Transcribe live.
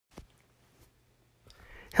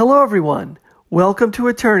Hello, everyone. Welcome to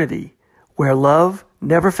Eternity, where love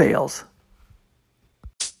never fails.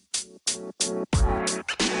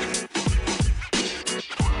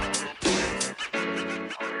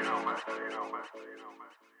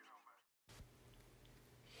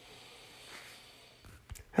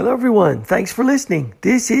 Hello, everyone. Thanks for listening.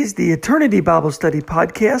 This is the Eternity Bible Study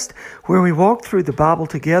Podcast, where we walk through the Bible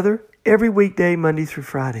together every weekday, Monday through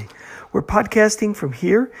Friday. We're podcasting from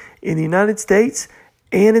here in the United States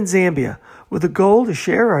and in Zambia, with a goal to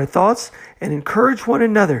share our thoughts and encourage one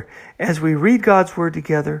another as we read God's Word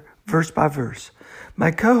together, verse by verse.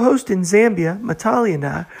 My co-host in Zambia, Matali, and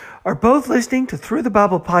I are both listening to Through the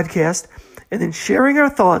Bible podcast and then sharing our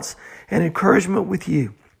thoughts and encouragement with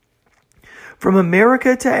you. From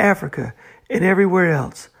America to Africa and everywhere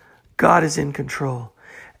else, God is in control.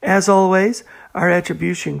 As always, our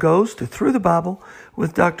attribution goes to Through the Bible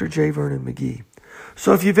with Dr. J. Vernon McGee.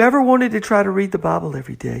 So if you've ever wanted to try to read the Bible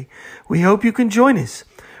every day, we hope you can join us.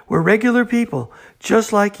 We're regular people,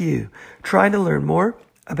 just like you, trying to learn more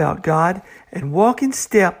about God and walk in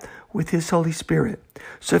step with His Holy Spirit.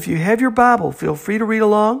 So if you have your Bible, feel free to read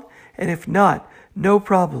along, and if not, no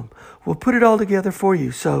problem. We'll put it all together for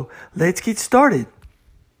you. So let's get started.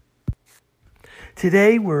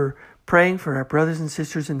 Today we're praying for our brothers and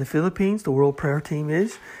sisters in the Philippines. The World Prayer Team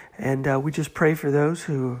is. And we just pray for those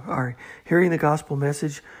who are hearing the gospel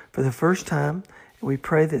message for the first time. And we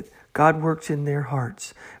pray that God works in their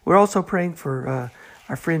hearts. We're also praying for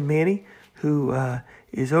our friend Manny, who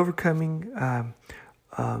is overcoming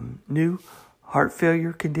new heart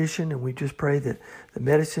failure condition. And we just pray that the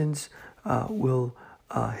medicines will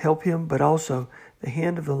help him, but also the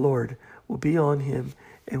hand of the Lord will be on him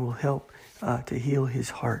and will help to heal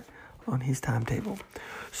his heart on his timetable.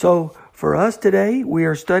 So for us today, we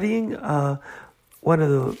are studying one of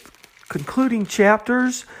the concluding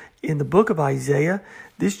chapters in the book of Isaiah.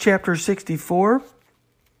 This chapter 64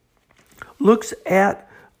 looks at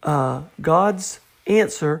God's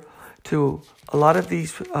answer to a lot of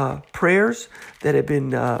these prayers that have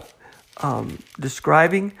been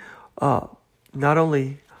describing not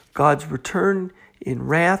only God's return in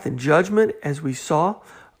wrath and judgment, as we saw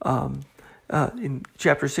in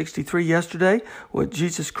chapter 63 yesterday, what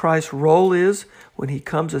Jesus Christ's role is when He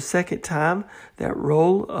comes a second time, that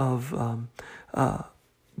role of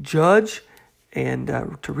judge and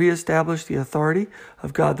to reestablish the authority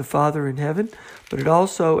of God the Father in heaven. But it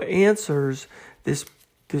also answers this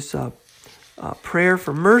prayer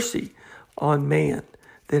for mercy on man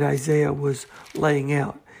that Isaiah was laying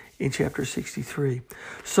out in chapter 63.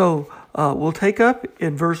 So we'll take up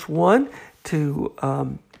in verse 1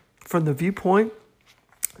 to from the viewpoint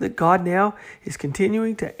that God now is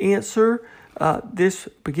continuing to answer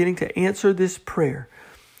beginning to answer this prayer.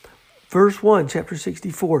 Verse 1, chapter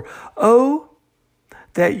 64. Oh,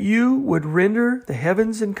 that you would render the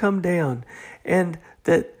heavens and come down, and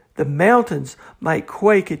that the mountains might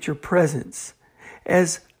quake at your presence,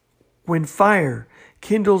 as when fire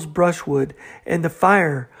kindles brushwood, and the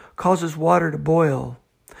fire causes water to boil,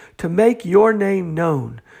 to make your name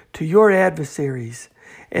known to your adversaries,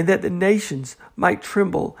 and that the nations might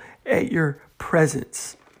tremble at your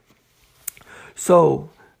presence. So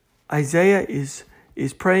Isaiah is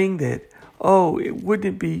praying that, wouldn't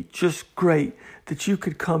it be just great that you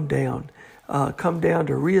could come down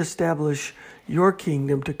to reestablish your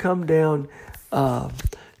kingdom, to come down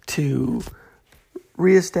to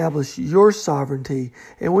reestablish your sovereignty.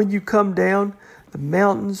 And when you come down, the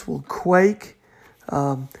mountains will quake,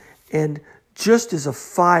 and just as a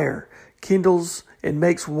fire kindles and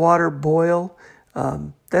makes water boil,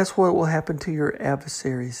 that's what will happen to your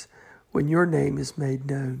adversaries when your name is made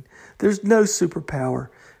known. There's no superpower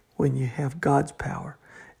when you have God's power,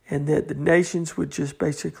 and that the nations would just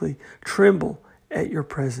basically tremble at your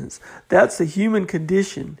presence. That's the human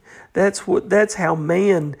condition. That's how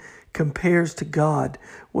man compares to God.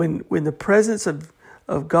 When the presence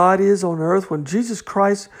of God is on earth, when Jesus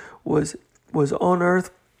Christ was on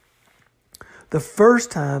earth, the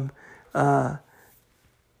first time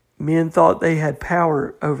men thought they had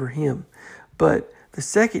power over Him. But the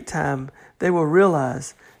second time, they will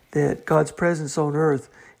realize that God's presence on earth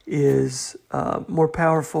is more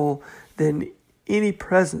powerful than any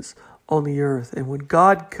presence on the earth. And when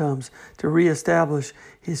God comes to reestablish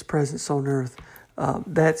His presence on earth,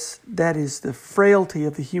 that is the frailty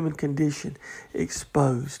of the human condition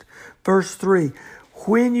exposed. Verse 3,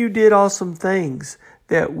 when you did awesome things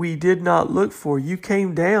that we did not look for, you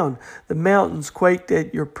came down, the mountains quaked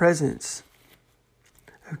at your presence.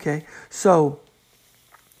 Okay, so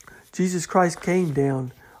Jesus Christ came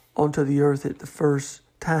down onto the earth at the first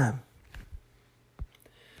time.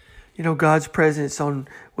 God's presence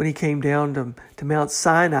when he came down to Mount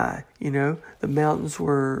Sinai. The mountains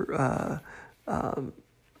were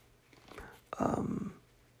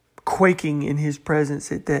quaking in his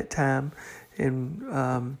presence at that time.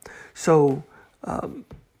 And so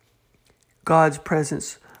God's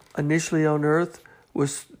presence initially on earth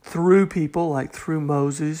was through people, like through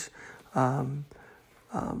Moses,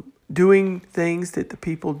 doing things that the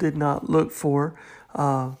people did not look for.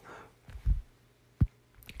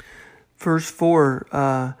 Verse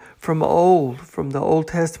 4, from the Old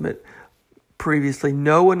Testament, previously,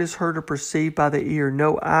 no one has heard or perceived by the ear,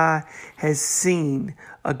 no eye has seen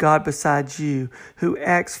a God besides you who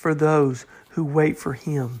acts for those who wait for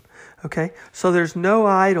him. Okay, so there's no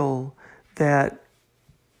idol that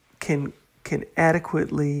can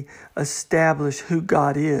adequately establish who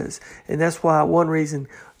God is. And that's why one reason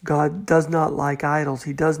God does not like idols.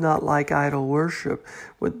 He does not like idol worship,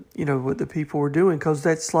 what the people were doing, because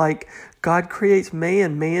that's like God creates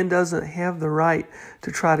man. Man doesn't have the right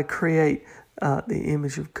to try to create the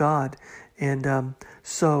image of God. And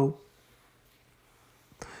so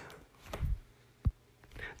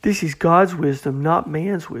this is God's wisdom, not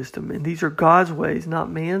man's wisdom. And these are God's ways, not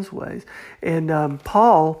man's ways. And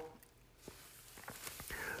Paul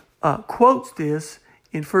quotes this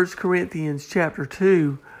in 1 Corinthians chapter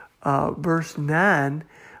 2, verse 9.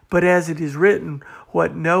 But as it is written,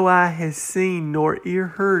 what no eye has seen, nor ear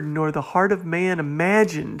heard, nor the heart of man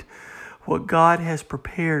imagined, what God has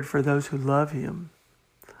prepared for those who love him.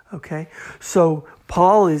 Okay, so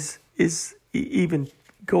Paul is even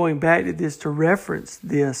going back to this to reference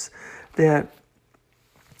this, that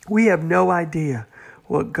we have no idea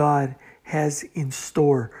what God has in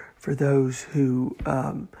store for those who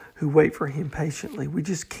wait for him patiently. We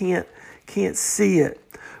just can't see it.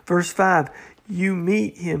 Verse 5, you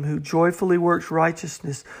meet him who joyfully works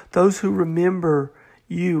righteousness, those who remember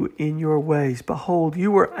you in your ways. Behold,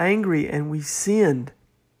 you were angry and we sinned.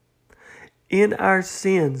 In our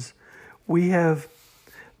sins we have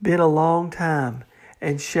been a long time,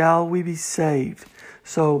 and shall we be saved?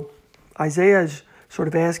 So Isaiah is sort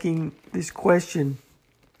of asking this question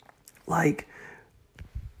like,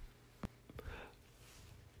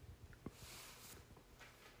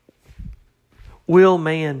 will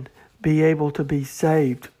man be able to be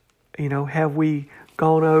saved? Have we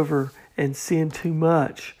gone over and sinned too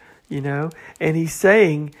much? And he's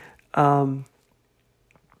saying,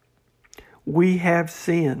 we have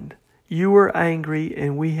sinned. You were angry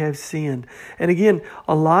and we have sinned. And again,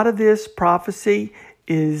 a lot of this prophecy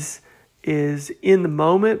is in the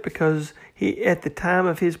moment, because at the time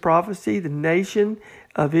of his prophecy, the nation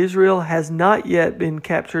of Israel has not yet been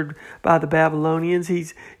captured by the Babylonians.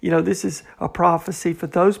 This is a prophecy for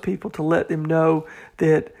those people to let them know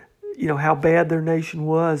that, how bad their nation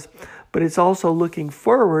was. But it's also looking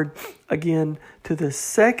forward again to the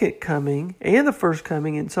second coming and the first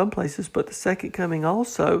coming in some places, but the second coming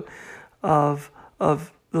also of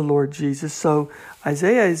the Lord Jesus. So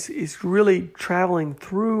Isaiah is really traveling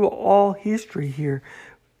through all history here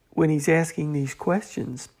when he's asking these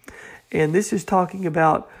questions. And this is talking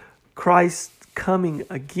about Christ coming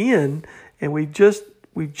again. And we've just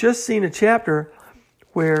seen a chapter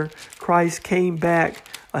where Christ came back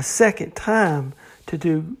a second time to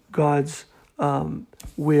do God's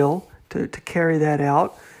will, to carry that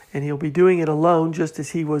out. And he'll be doing it alone, just as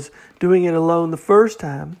he was doing it alone the first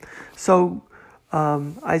time. So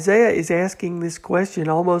Isaiah is asking this question,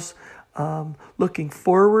 almost looking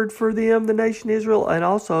forward for them, the nation Israel, and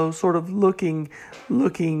also sort of looking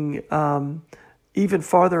even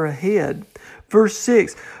farther ahead. Verse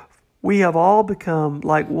 6, we have all become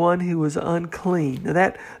like one who was unclean.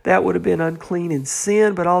 Now that would have been unclean in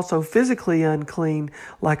sin, but also physically unclean,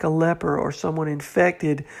 like a leper or someone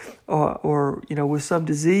infected or with some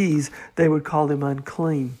disease, they would call them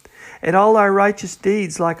unclean. And all our righteous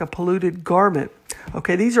deeds like a polluted garment.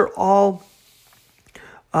 Okay, these are all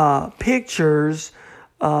pictures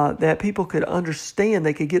that people could understand,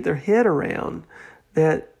 they could get their head around,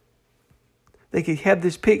 that they could have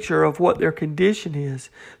this picture of what their condition is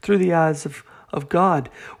through the eyes of God.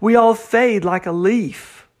 We all fade like a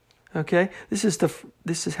leaf. Okay, this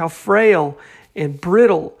is how frail and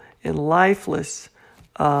brittle and lifeless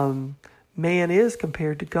man is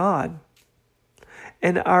compared to God.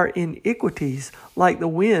 And our iniquities, like the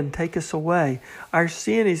wind, take us away. Our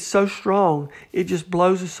sin is so strong, it just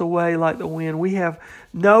blows us away like the wind. We have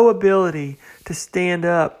no ability to stand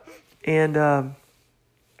up and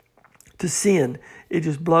to sin. It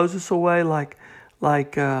just blows us away like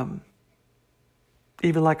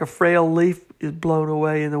even like a frail leaf is blown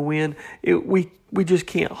away in the wind. We just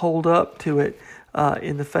can't hold up to it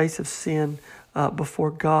in the face of sin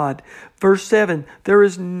before God. Verse 7, there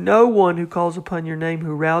is no one who calls upon your name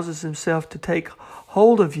who rouses himself to take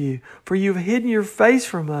hold of you, for you have hidden your face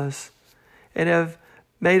from us and have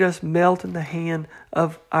made us melt in the hand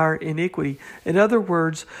of our iniquity. In other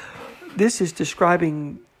words, this is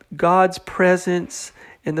describing God's presence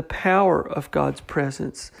and the power of God's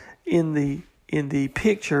presence in the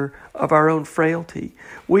picture of our own frailty.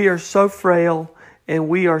 We are so frail and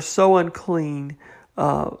we are so unclean,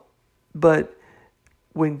 but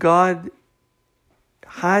when God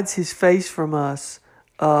hides his face from us,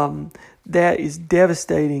 that is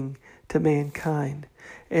devastating to mankind.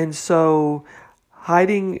 And so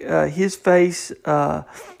hiding his face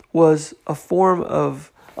was a form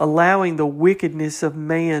of allowing the wickedness of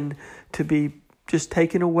man to be just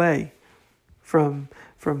taken away from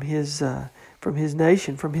his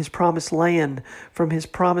nation, from his promised land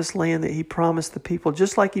that he promised the people,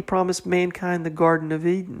 just like he promised mankind the Garden of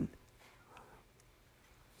Eden.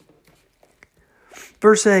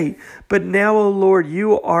 Verse 8, but now, O Lord,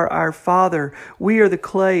 you are our Father. We are the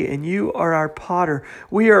clay, and you are our potter.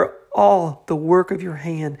 We are all the work of your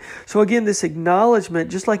hand. So again, this acknowledgement,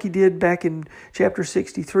 just like he did back in chapter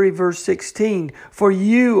 63, verse 16, for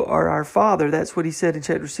you are our Father. That's what he said in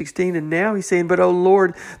chapter 16. And now he's saying, but O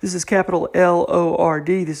Lord, this is capital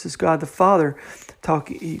L-O-R-D. This is God the Father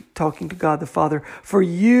talking to God the Father. For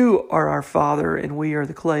you are our Father, and we are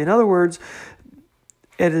the clay. In other words,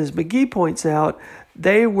 and as McGee points out,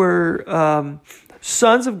 they were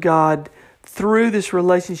sons of God through this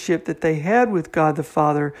relationship that they had with God the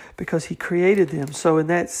Father because he created them. So in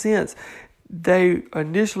that sense, they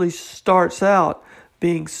initially starts out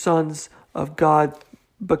being sons of God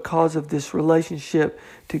because of this relationship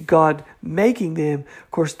to God making them.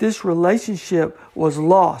 Of course, this relationship was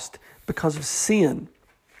lost because of sin.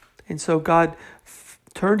 And so God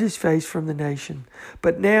turned his face from the nation.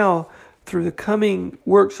 But now, through the coming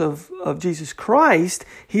works of Jesus Christ,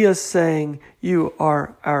 he is saying, you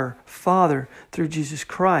are our Father through Jesus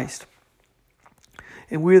Christ.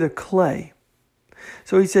 And we're the clay.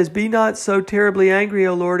 So he says, be not so terribly angry,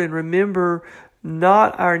 O Lord, and remember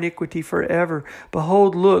not our iniquity forever.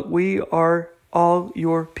 Behold, look, we are all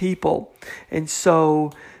your people. And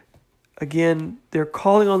so, again, they're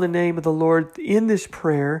calling on the name of the Lord in this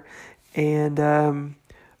prayer. And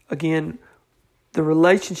again, the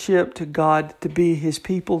relationship to God, to be his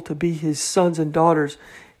people, to be his sons and daughters,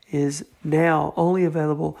 is now only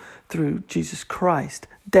available through Jesus Christ.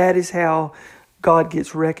 That is how God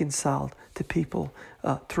gets reconciled to people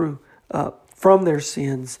from their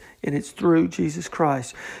sins, and it's through Jesus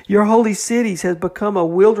Christ. Your holy cities has become a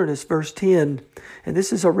wilderness, verse 10. And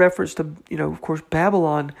this is a reference to, of course,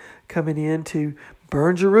 Babylon coming in to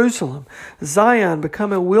burn Jerusalem. Zion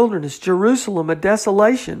become a wilderness, Jerusalem a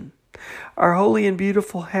desolation. Our holy and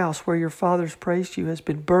beautiful house where your fathers praised you has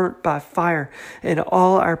been burnt by fire, and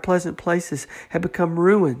all our pleasant places have become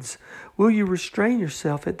ruins. Will you restrain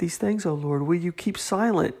yourself at these things, O Lord? Will you keep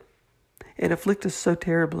silent and afflict us so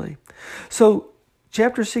terribly? So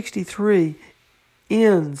chapter 63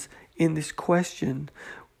 ends in this question: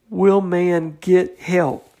 will man get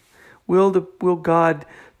help? Will God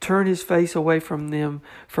turn his face away from them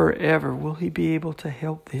forever? Will he be able to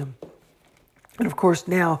help them? And of course,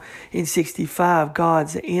 now in 65,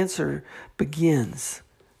 God's answer begins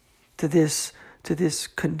to this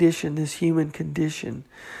condition, this human condition.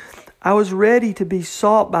 I was ready to be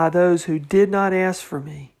sought by those who did not ask for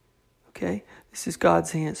me. Okay, this is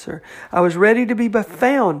God's answer. I was ready to be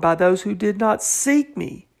found by those who did not seek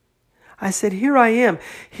me. I said, here I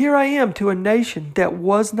am to a nation that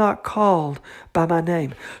was not called by my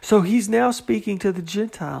name. So he's now speaking to the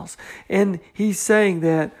Gentiles, and he's saying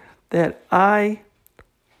that I,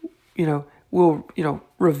 will,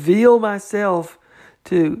 reveal myself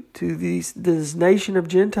to this nation of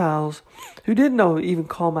Gentiles who didn't even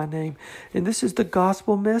call my name. And this is the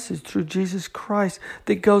gospel message through Jesus Christ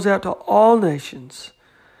that goes out to all nations.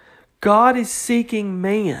 God is seeking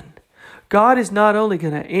man. God is not only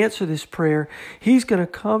going to answer this prayer, he's going to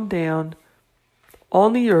come down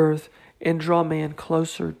on the earth and draw man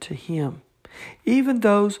closer to him. Even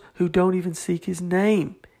those who don't even seek his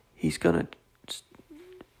name, he's going to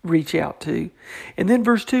reach out to. And then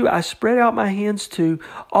verse 2, I spread out my hands to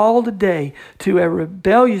all the day to a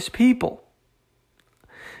rebellious people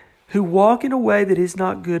who walk in a way that is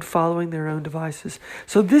not good, following their own devices.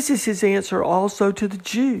 So this is his answer also to the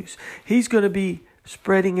Jews. He's going to be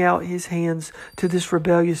spreading out his hands to this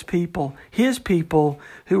rebellious people, his people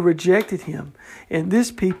who rejected him, and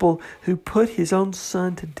this people who put his own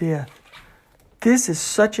son to death. This is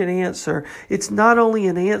such an answer. It's not only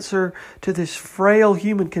an answer to this frail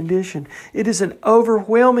human condition, it is an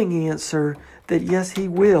overwhelming answer that yes, He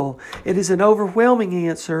will. It is an overwhelming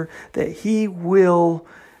answer that He will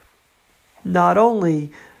not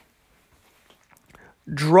only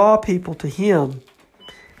draw people to Him,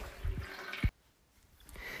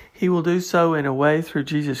 He will do so in a way through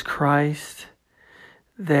Jesus Christ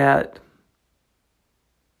that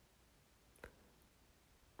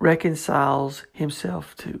reconciles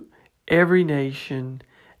Himself to every nation,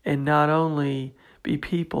 and not only be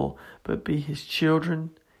people, but be His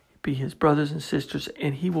children, be His brothers and sisters,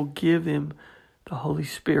 and He will give them the Holy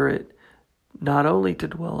Spirit, not only to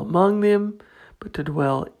dwell among them, but to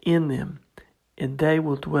dwell in them. And they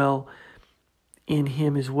will dwell in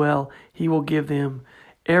Him as well. He will give them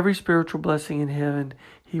every spiritual blessing in heaven.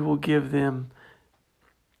 He will give them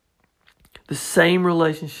the same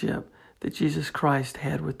relationship that Jesus Christ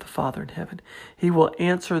had with the Father in heaven. He will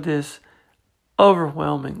answer this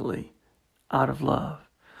overwhelmingly out of love.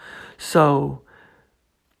 So,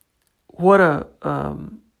 what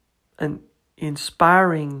an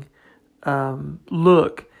inspiring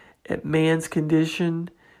look at man's condition.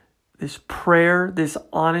 This prayer, this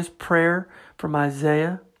honest prayer from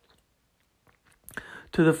Isaiah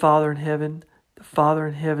to the Father in heaven. The Father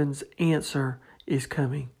in heaven's answer is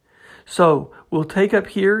coming. So we'll take up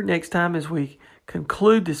here next time as we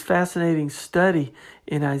conclude this fascinating study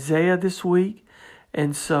in Isaiah this week.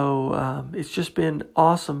 And so it's just been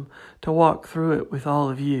awesome to walk through it with all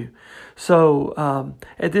of you. So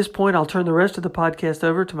at this point, I'll turn the rest of the podcast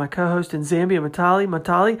over to my co-host in Zambia, Matali.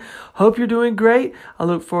 Matali, hope you're doing great. I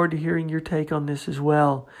look forward to hearing your take on this as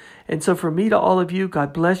well. And so from me to all of you,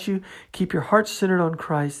 God bless you. Keep your hearts centered on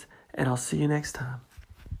Christ, and I'll see you next time.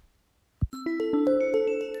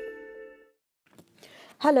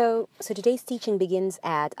 Hello. So today's teaching begins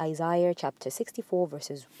at Isaiah chapter 64,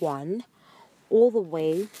 verses 1, all the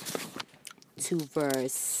way to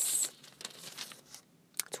verse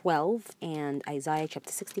 12, and Isaiah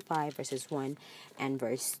chapter 65, verses 1 and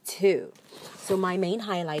verse 2. So my main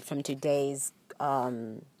highlight from today's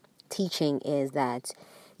teaching is that,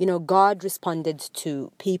 God responded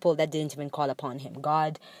to people that didn't even call upon Him.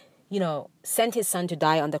 God, sent His Son to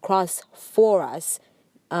die on the cross for us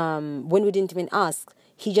when we didn't even ask.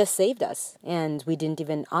 He just saved us, and we didn't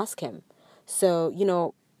even ask Him. So,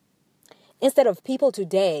 instead of people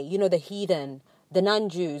today, the heathen, the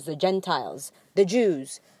non-Jews, the Gentiles, the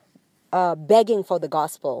Jews, begging for the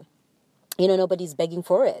gospel, nobody's begging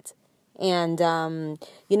for it. And,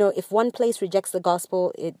 if one place rejects the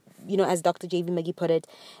gospel, it, as Dr. J.V. Magee put it,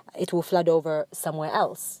 it will flood over somewhere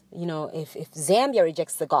else. If Zambia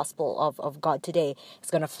rejects the gospel of God today,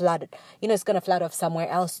 it's going to flood, it's going to flood off somewhere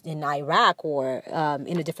else in Iraq or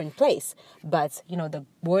in a different place. But, the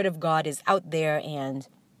word of God is out there, and,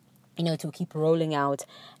 to keep rolling out,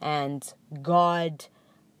 and God,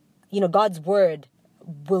 God's word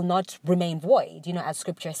will not remain void, as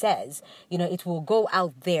scripture says. It will go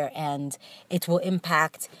out there, and it will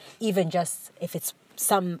impact even just if it's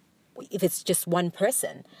just one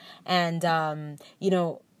person. And,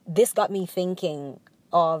 this got me thinking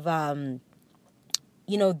of,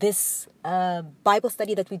 this Bible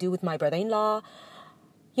study that we do with my brother-in-law.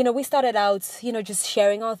 We started out, just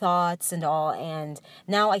sharing our thoughts and all. And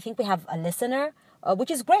now I think we have a listener, which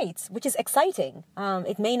is great, which is exciting.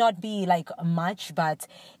 It may not be like much, but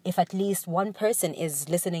if at least one person is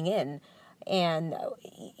listening in, and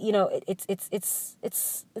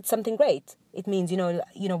it's something great. It means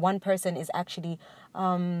one person is actually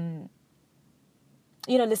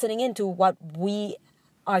listening into what we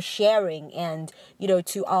are sharing, and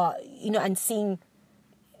to our and seeing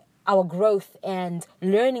our growth and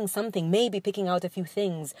learning something, maybe picking out a few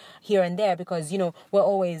things here and there, because we're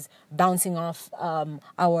always bouncing off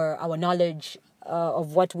our knowledge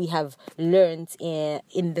of what we have learned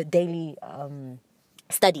in the daily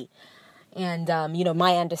study. And,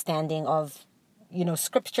 my understanding of,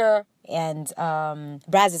 scripture, and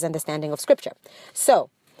Braz's understanding of scripture.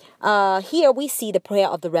 So, here we see the prayer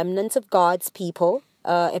of the remnants of God's people,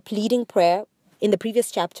 a pleading prayer. In the previous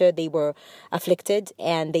chapter, they were afflicted,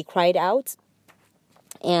 and they cried out,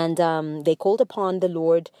 and they called upon the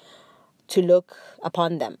Lord to look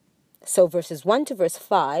upon them. So, verses 1 to verse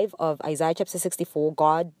 5 of Isaiah chapter 64,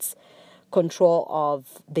 God's control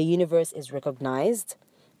of the universe is recognized.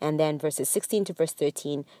 And then verses 16 to verse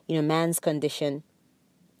 13, man's condition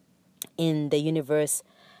in the universe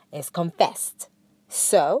is confessed.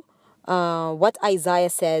 So, what Isaiah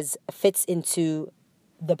says fits into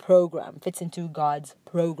the program, fits into God's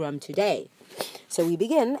program today. So we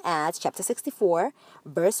begin at chapter 64,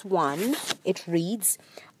 verse 1. It reads,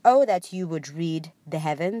 "Oh, that you would read the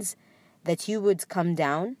heavens, that you would come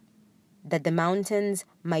down, that the mountains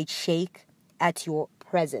might shake at your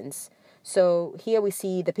presence." So here we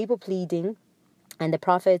see the people pleading, and the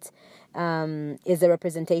prophet is a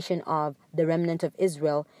representation of the remnant of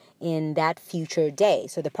Israel in that future day.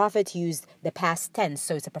 So the prophet used the past tense,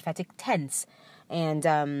 so it's a prophetic tense. And,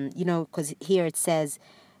 because here it says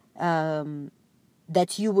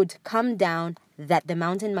that you would come down, that the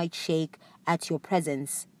mountain might shake at your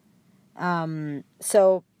presence. So,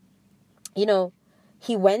 the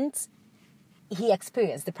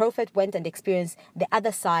prophet went and experienced the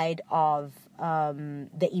other side of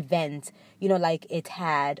the event, like it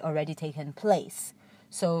had already taken place.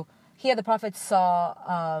 So here the prophet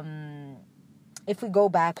saw, if we go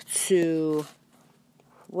back to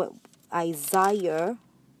Isaiah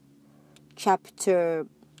chapter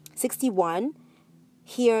 61,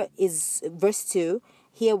 here is verse 2.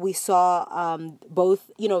 Here we saw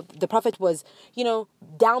both, the prophet was,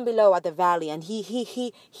 down below at the valley, and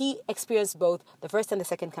he experienced both the first and the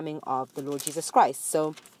second coming of the Lord Jesus Christ.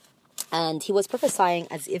 So, and he was prophesying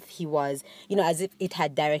as if he was, as if it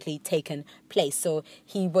had directly taken place. So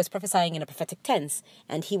he was prophesying in a prophetic tense,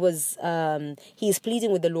 and he is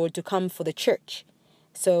pleading with the Lord to come for the church.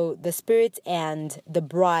 So the Spirit and the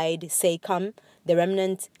bride say, come. The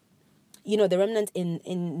remnant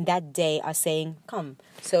in that day are saying, come.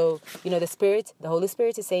 So, the Holy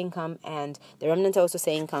Spirit is saying, come, and the remnant are also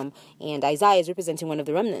saying, come. And Isaiah is representing one of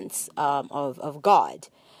the remnants of God.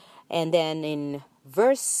 And then in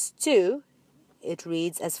verse 2, it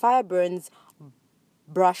reads, as fire burns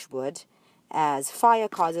brushwood, as fire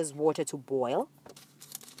causes water to boil,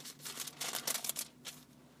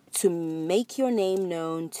 to make your name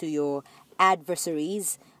known to your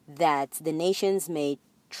adversaries, that the nations may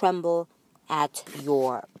tremble at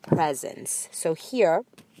your presence. So here,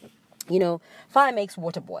 fire makes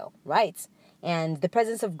water boil, right? And the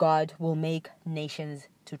presence of God will make nations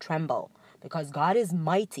to tremble, because God is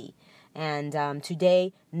mighty. And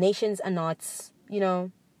today, nations are not,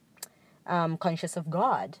 conscious of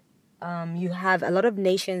God. You have a lot of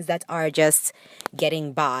nations that are just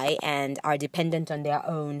getting by and are dependent on their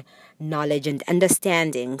own knowledge and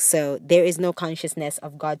understanding. So there is no consciousness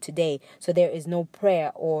of God today. So there is no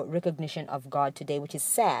prayer or recognition of God today, which is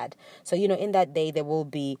sad. So, in that day, there will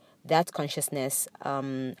be that consciousness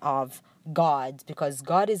of God, because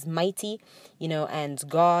God is mighty, and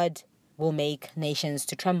God will make nations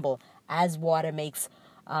to tremble. As water makes,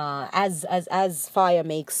 as fire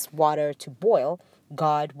makes water to boil,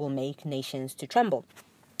 God will make nations to tremble.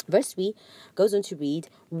 Verse 3 goes on to read,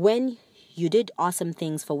 when you did awesome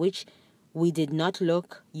things for which we did not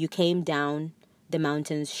look, you came down, the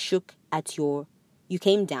mountains shook at your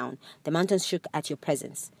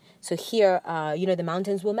presence. So here, the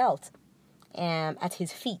mountains will melt at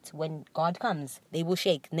his feet. When God comes, they will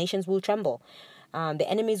shake, nations will tremble, the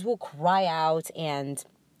enemies will cry out, and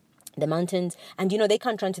the mountains, and they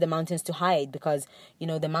can't run to the mountains to hide, because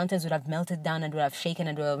the mountains would have melted down and would have shaken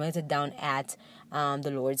and would have melted down at the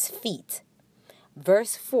Lord's feet.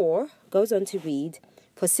 Verse 4 goes on to read,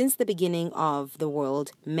 for since the beginning of the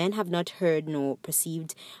world, men have not heard nor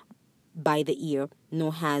perceived by the ear,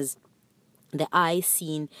 nor has the eye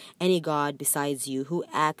seen any God besides you, who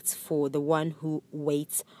acts for the one who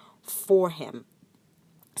waits for him.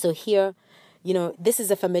 So here, this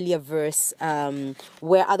is a familiar verse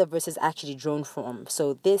where other verses actually drawn from.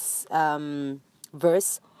 So this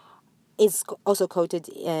verse is also quoted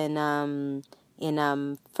in 1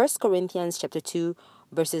 Corinthians chapter 2,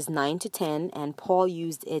 verses 9 to 10, and Paul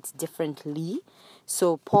used it differently.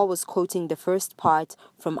 So Paul was quoting the first part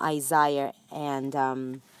from Isaiah and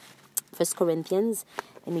 1 Corinthians.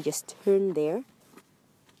 Let me just turn there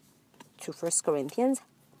to 1 Corinthians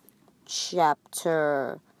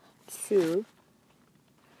chapter 2,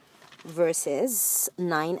 verses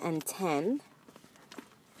 9 and 10,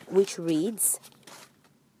 which reads,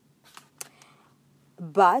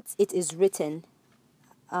 but it is written,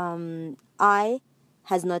 eye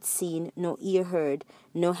has not seen, nor ear heard,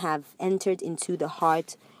 nor have entered into the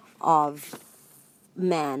heart of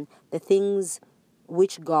man the things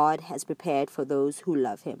which God has prepared for those who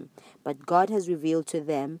love him. But God has revealed to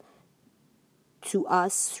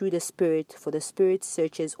us through the Spirit, for the Spirit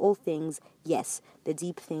searches all things, yes, the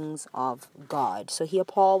deep things of God. So here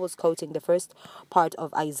Paul was quoting the first part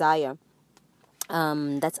of Isaiah.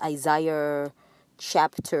 That's Isaiah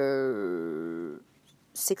chapter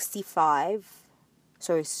 64,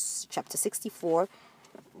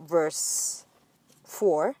 verse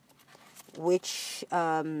 4, which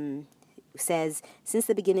says, since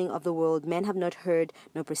the beginning of the world, men have not heard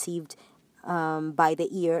nor perceived by the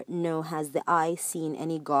ear, nor has the eye seen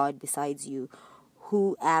any God besides you,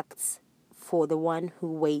 who acts for the one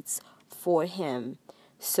who waits for him.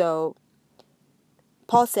 So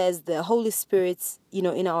Paul says the Holy Spirit,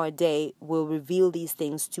 in our day will reveal these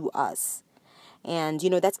things to us. And,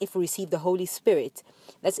 that's if we receive the Holy Spirit.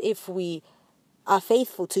 That's if we are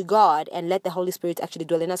faithful to God and let the Holy Spirit actually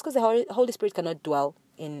dwell in us. Because the Holy Spirit cannot dwell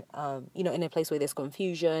in, in a place where there's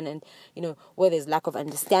confusion and, where there's lack of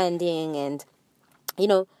understanding and,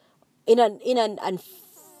 in a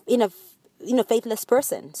faithless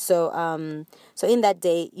person. So in that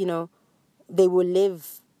day, they will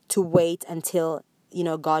live to wait until,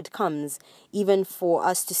 God comes, even for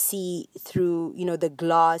us to see through, the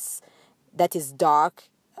glass that is dark,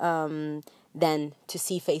 than to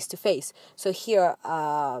see face to face. So here,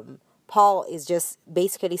 Paul is just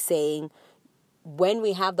basically saying, when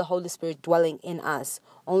we have the Holy Spirit dwelling in us,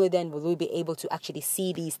 only then will we be able to actually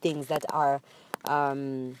see these things that are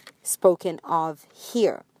spoken of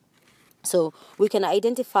here. So we can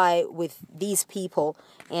identify with these people,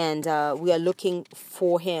 and we are looking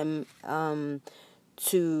for him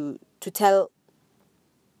to tell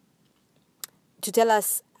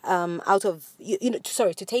us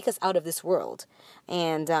to take us out of this world,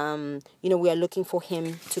 and we are looking for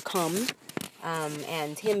him to come,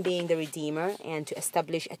 and him being the Redeemer, and to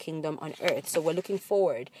establish a kingdom on earth. So we're looking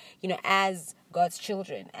forward, as God's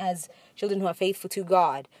children, as children who are faithful to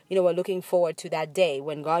God, we're looking forward to that day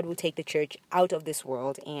when God will take the church out of this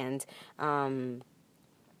world, and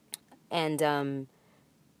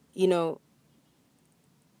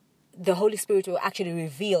the Holy Spirit will actually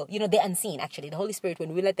reveal, the unseen, actually. The Holy Spirit,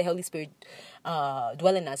 when we let the Holy Spirit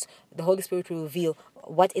dwell in us, the Holy Spirit will reveal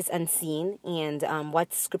what is unseen, and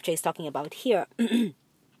what Scripture is talking about here.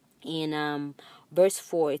 In verse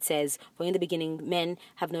 4, it says, "For in the beginning men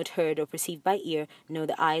have not heard or perceived by ear, no,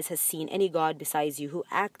 the eyes has seen any God besides you, who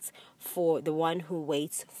acts for the one who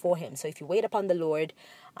waits for him." So if you wait upon the Lord,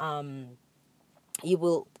 the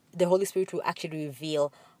Holy Spirit will actually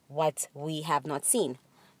reveal what we have not seen.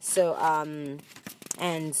 So,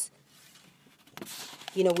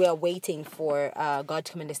 we are waiting for God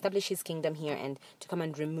to come and establish his kingdom here, and to come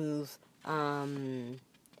and remove, to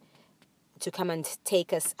come and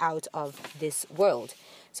take us out of this world.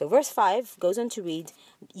 So verse 5 goes on to read,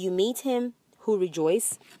 "You meet him who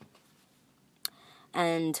rejoice,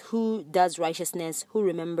 and who does righteousness, who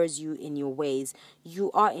remembers you in your ways. You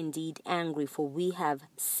are indeed angry, for we have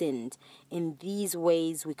sinned. In these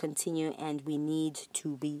ways we continue, and we need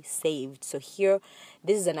to be saved." So here,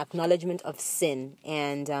 this is an acknowledgement of sin,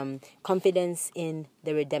 and confidence in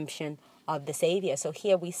the redemption of the Savior. So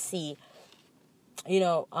here we see,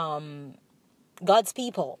 God's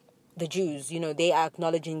people, the Jews, they are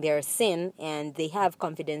acknowledging their sin, and they have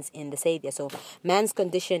confidence in the Savior. So man's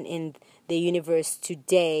condition in the universe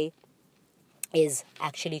today is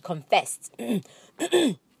actually confessed.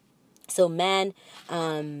 So man,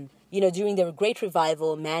 during the Great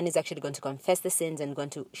Revival, man is actually going to confess the sins and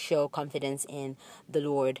going to show confidence in the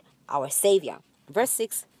Lord, our Savior. Verse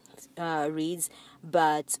 6 reads,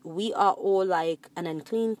 "But we are all like an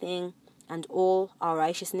unclean thing, and all our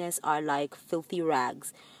righteousness are like filthy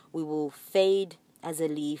rags. We will fade as a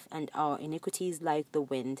leaf, and our iniquities, like the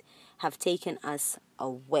wind, have taken us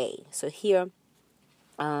away." So here,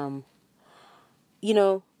 where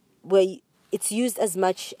it's used as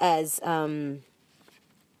much as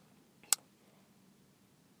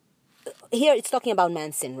here it's talking about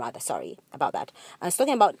man's sin, rather. Sorry about that. It's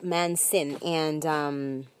talking about man's sin, and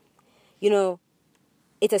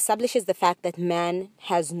it establishes the fact that man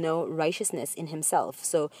has no righteousness in himself.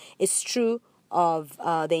 So it's true of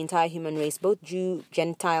the entire human race. Both Jew,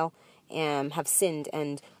 Gentile, have sinned,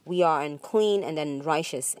 and we are unclean and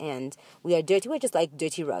unrighteous, and we are dirty. We're just like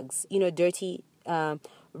dirty rugs, dirty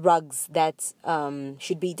rugs that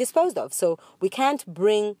should be disposed of. So we can't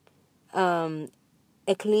bring a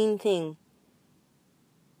clean thing,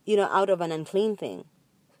 out of an unclean thing,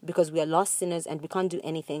 because we are lost sinners, and we can't do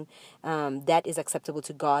anything that is acceptable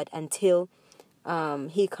to God until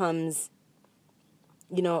he comes,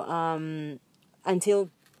 until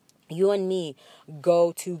you and me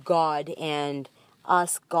go to God and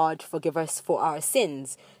ask God to forgive us for our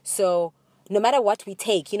sins. So no matter what we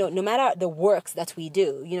take, no matter the works that we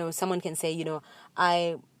do, someone can say,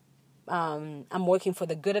 I'm working for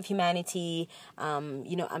the good of humanity.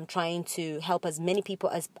 I'm trying to help as many people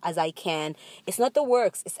as I can. It's not the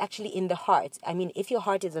works. It's actually in the heart. I mean, if your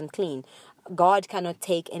heart is unclean, God cannot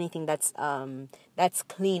take anything that's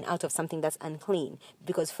clean out of something that's unclean.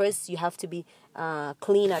 Because first you have to be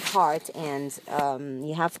clean at heart, and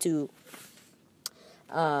you have to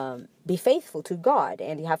be faithful to God,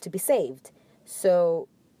 and you have to be saved. So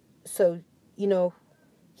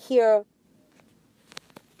here,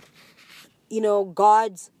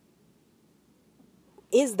 God's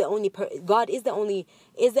is the only God is the only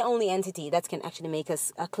entity that can actually make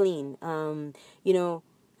us clean.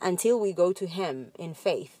 Until we go to Him in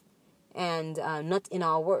faith and not in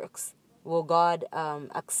our works, will God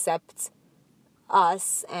accept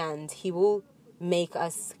us, and He will make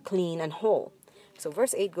us clean and whole. So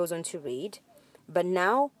verse 8 goes on to read, "But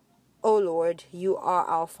now, O Lord, you are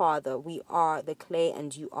our Father. We are the clay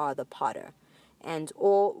and you are the potter, and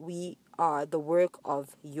all we are the work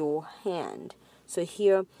of your hand." So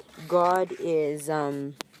here God is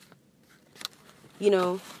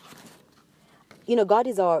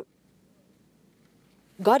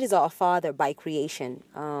God is our Father by creation,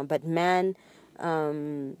 but man,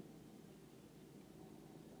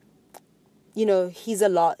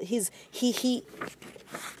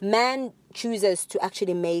 man chooses to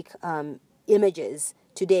actually make images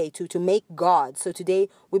today to make God. So today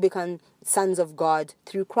we become sons of God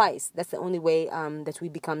through Christ. That's the only way that we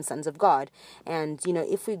become sons of God. And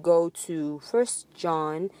if we go to 1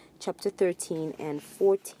 John chapter 13 and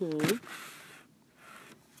 14,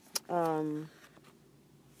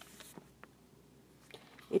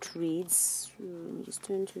 it reads, let me just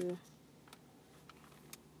turn to...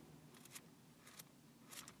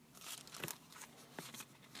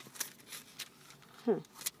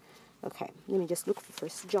 Okay, let me just look for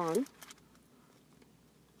 1 John.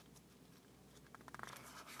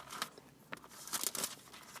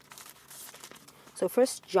 So 1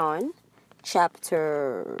 John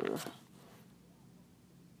chapter...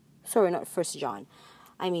 Sorry, not 1 John.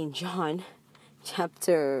 I mean John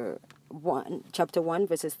chapter 1,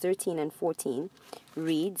 verses 13 and 14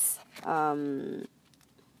 reads,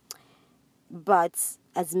 "But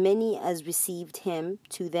as many as received him,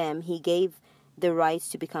 to them he gave the right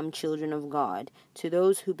to become children of God, to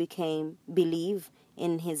those who believe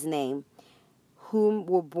in his name, whom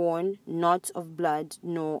were born not of blood,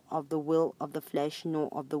 nor of the will of the flesh, nor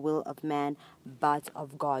of the will of man, but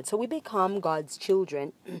of God." So we become God's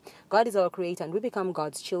children. God is our creator, and we become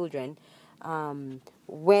God's children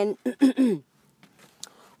when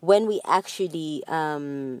when we actually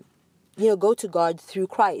go to God through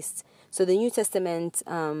Christ. So the New Testament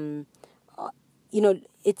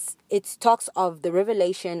it talks of the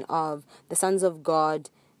revelation of the sons of God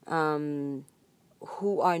who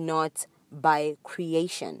are not by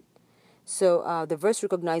creation. So the verse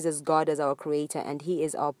recognizes God as our creator, and he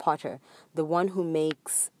is our potter, the one who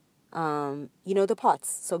makes the pots.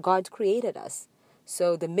 So God created us.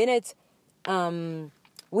 So the minute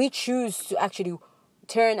we choose to actually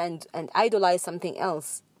turn and idolize something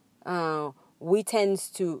else, we tend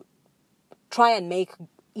to try and make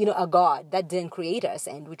a God that didn't create us,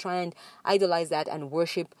 and we try and idolize that and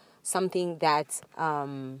worship something that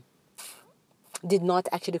did not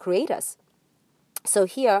actually create us. So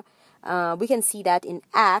here we can see that in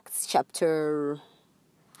Acts chapter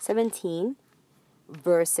 17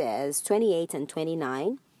 verses 28 and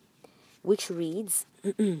 29, which reads,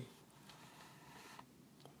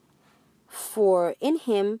 "For in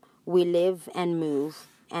him we live and move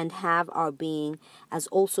and have our being, as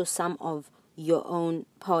also some of your own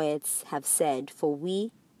poets have said, for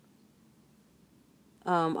we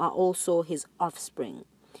are also his offspring.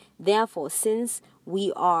 Therefore, since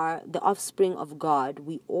we are the offspring of God,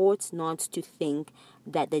 we ought not to think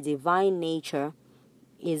that the divine nature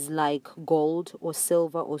is like gold or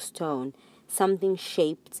silver or stone, something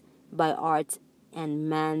shaped by art and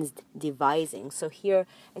man's devising." So here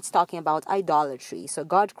it's talking about idolatry. So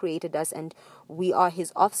God created us, and we are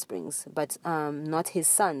his offsprings, but not his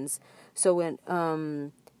sons. So when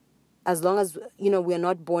as long as we're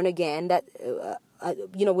not born again,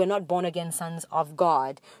 we're not born again sons of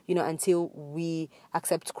God, until we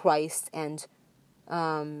accept Christ and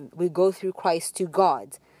we go through Christ to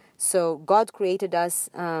God. So God created us,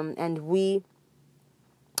 and we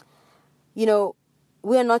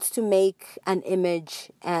are not to make an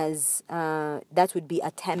image as that would be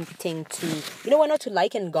attempting to, we're not to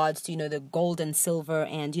liken God to, the gold and silver,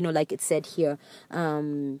 and, like it said here,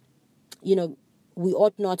 we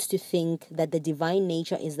ought not to think that the divine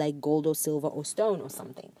nature is like gold or silver or stone or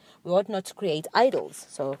something. We ought not to create idols.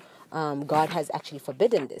 So God has actually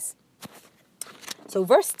forbidden this. So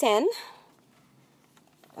verse 10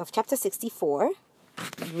 of chapter 64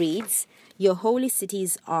 reads, "Your holy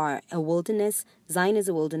cities are a wilderness. Zion is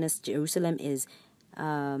a wilderness. Jerusalem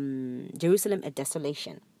a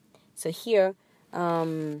desolation." So here,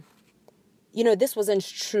 this wasn't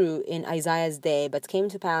true in Isaiah's day, but came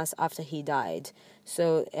to pass after he died.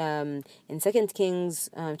 So in 2 Kings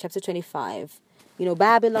chapter 25,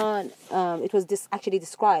 Babylon, it was actually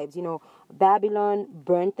described, Babylon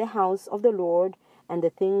burnt the house of the Lord and the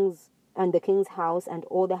things and the king's house and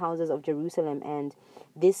all the houses of Jerusalem, and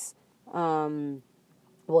this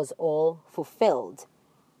was all fulfilled.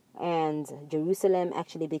 And Jerusalem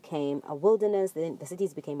actually became a wilderness. The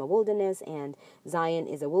cities became a wilderness, and Zion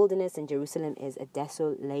is a wilderness, and Jerusalem is a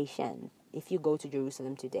desolation. If you go to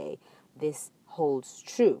Jerusalem today, this holds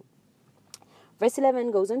true. Verse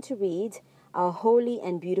 11 goes on to read, "Our holy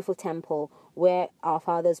and beautiful temple, where our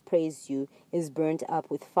fathers praised you, is burnt up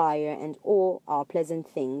with fire, and all our pleasant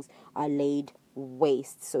things are laid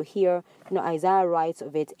waste." So here, Isaiah writes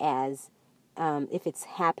of it as if it's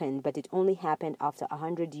happened, but it only happened after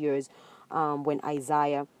 100 years when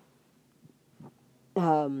Isaiah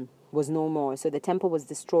was no more. So the temple was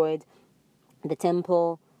destroyed. The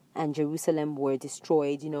temple and Jerusalem were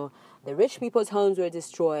destroyed. The rich people's homes were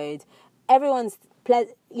destroyed. Everyone's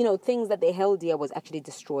things that they held dear was actually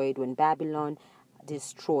destroyed when Babylon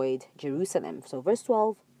destroyed Jerusalem. So verse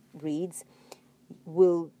 12 reads,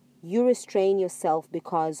 "Will you restrain yourself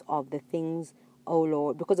because of the things, O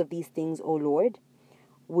Lord, because of these things, O Lord?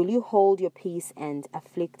 Will you hold your peace and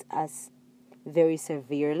afflict us very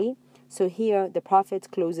severely?" So here the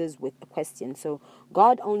prophet closes with a question. So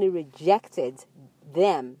God only rejected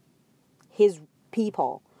them, his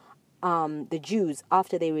people, the Jews,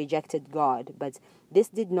 after they rejected God. But this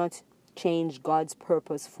did not change God's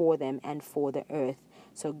purpose for them and for the earth.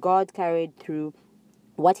 So God carried through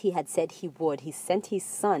what he had said he would. He sent his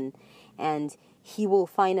son, and he will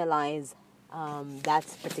finalize that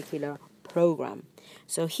particular program.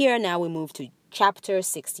 So here now we move to chapter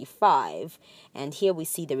 65, and here we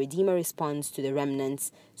see the Redeemer responds to the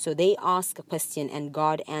remnants. So they ask a question and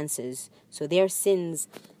God answers. So their sins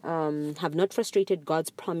have not frustrated God's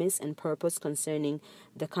promise and purpose concerning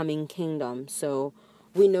the coming kingdom. So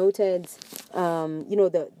we noted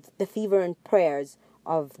the fervent prayers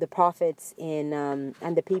of the prophets and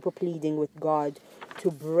the people pleading with God to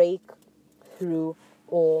break through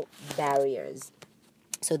all barriers.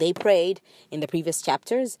 So they prayed in the previous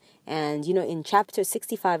chapters, and in chapter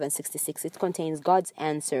 65 and 66 it contains God's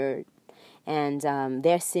answer, and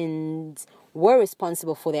their sins were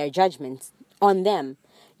responsible for their judgment on them,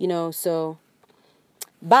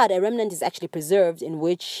 but a remnant is actually preserved in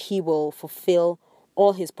which he will fulfill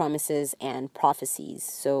all his promises and prophecies.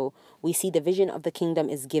 So we see the vision of the kingdom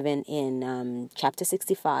is given in chapter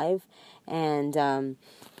 65, and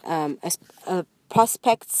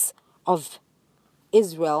prospects of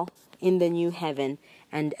Israel in the new heaven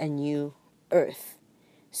and a new earth.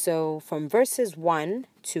 So from verses 1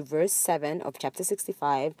 to verse 7 of chapter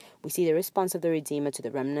 65, we see the response of the Redeemer to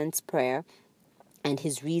the remnant's prayer and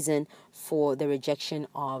his reason for the rejection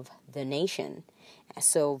of the nation.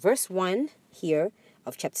 So verse 1 here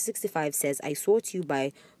of chapter 65 says, "I sought you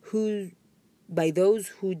by those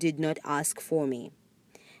who did not ask for me.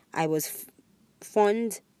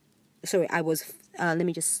 Let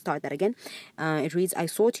me just start that again. It reads, "I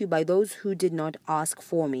sought you by those who did not ask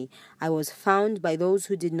for me. I was found by those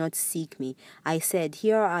who did not seek me. I said,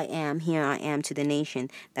 here I am to the nation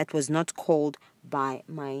that was not called by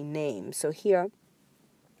my name." So here,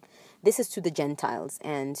 this is to the Gentiles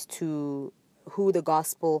and to who the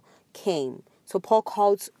gospel came. So Paul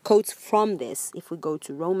quotes from this. If we go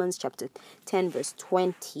to Romans chapter 10, verse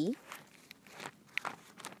 20,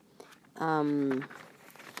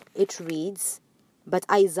 it reads, "But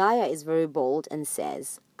Isaiah is very bold and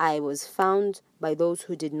says, I was found by those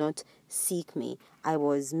who did not seek me. I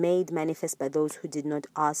was made manifest by those who did not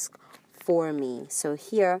ask for me." So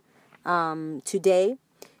here, today,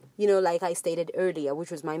 like I stated earlier,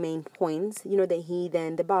 which was my main point, the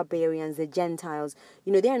heathen, the barbarians, the Gentiles,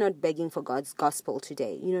 they are not begging for God's gospel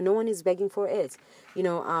today. No one is begging for it.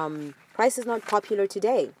 Christ is not popular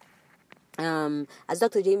today. As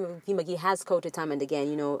Dr. J.V. McGee has quoted time and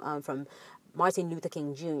again, from Martin Luther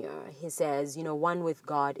King Jr., he says, one with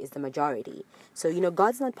God is the majority. So,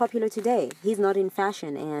 God's not popular today. He's not in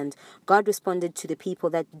fashion. And God responded to the people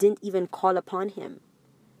that didn't even call upon him.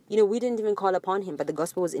 We didn't even call upon him, but the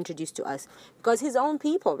gospel was introduced to us because his own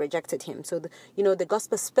people rejected him. So, the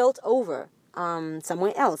gospel spilt over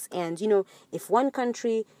somewhere else. And, if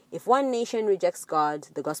one nation rejects God,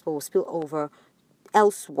 the gospel will spill over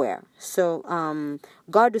elsewhere. So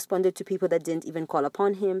God responded to people that didn't even call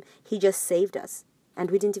upon him. He just saved us, and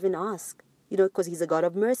we didn't even ask, because he's a God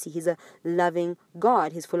of mercy. He's a loving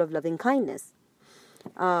God. He's full of loving kindness.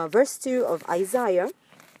 Verse 2 of Isaiah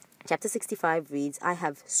chapter 65 reads, "I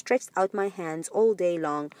have stretched out my hands all day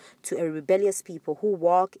long to a rebellious people who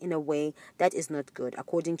walk in a way that is not good,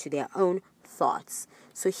 according to their own thoughts."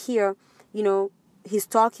 So here, he's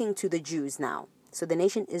talking to the Jews now. So the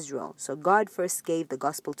nation Israel. So God first gave the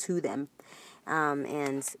gospel to them.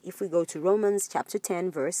 And if we go to Romans chapter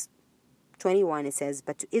 10, verse 21, it says,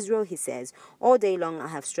 "But to Israel he says, all day long I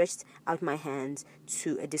have stretched out my hand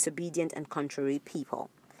to a disobedient and contrary people."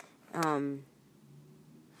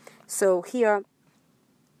 So here,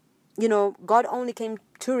 God only came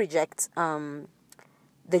to reject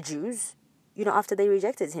the Jews, after they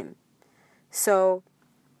rejected him. So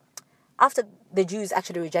after the Jews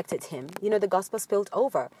actually rejected him, the gospel spilled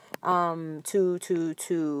over to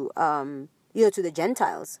the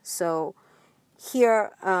Gentiles. So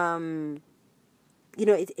here,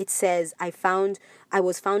 it says, I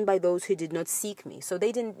was found by those who did not seek me. So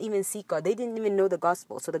they didn't even seek God. They didn't even know the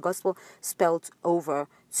gospel. So the gospel spilled over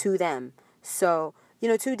to them. So,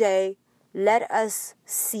 today, let us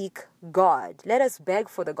seek God. Let us beg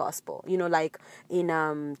for the gospel. Like in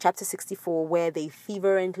chapter 64, where they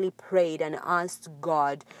fervently prayed and asked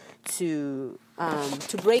God to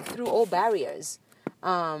break through all barriers.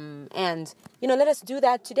 And let us do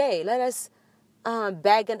that today. Let us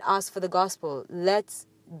beg and ask for the gospel. Let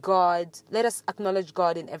us acknowledge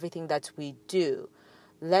God in everything that we do.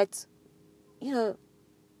 Let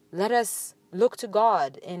us look to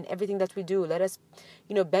God in everything that we do. Let us,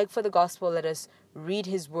 beg for the gospel. Let us read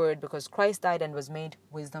his word, because Christ died and was made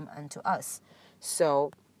wisdom unto us.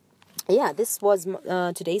 So, yeah, this was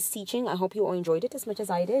today's teaching. I hope you all enjoyed it as much as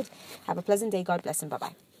I did. Have a pleasant day. God bless and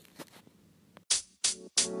bye-bye.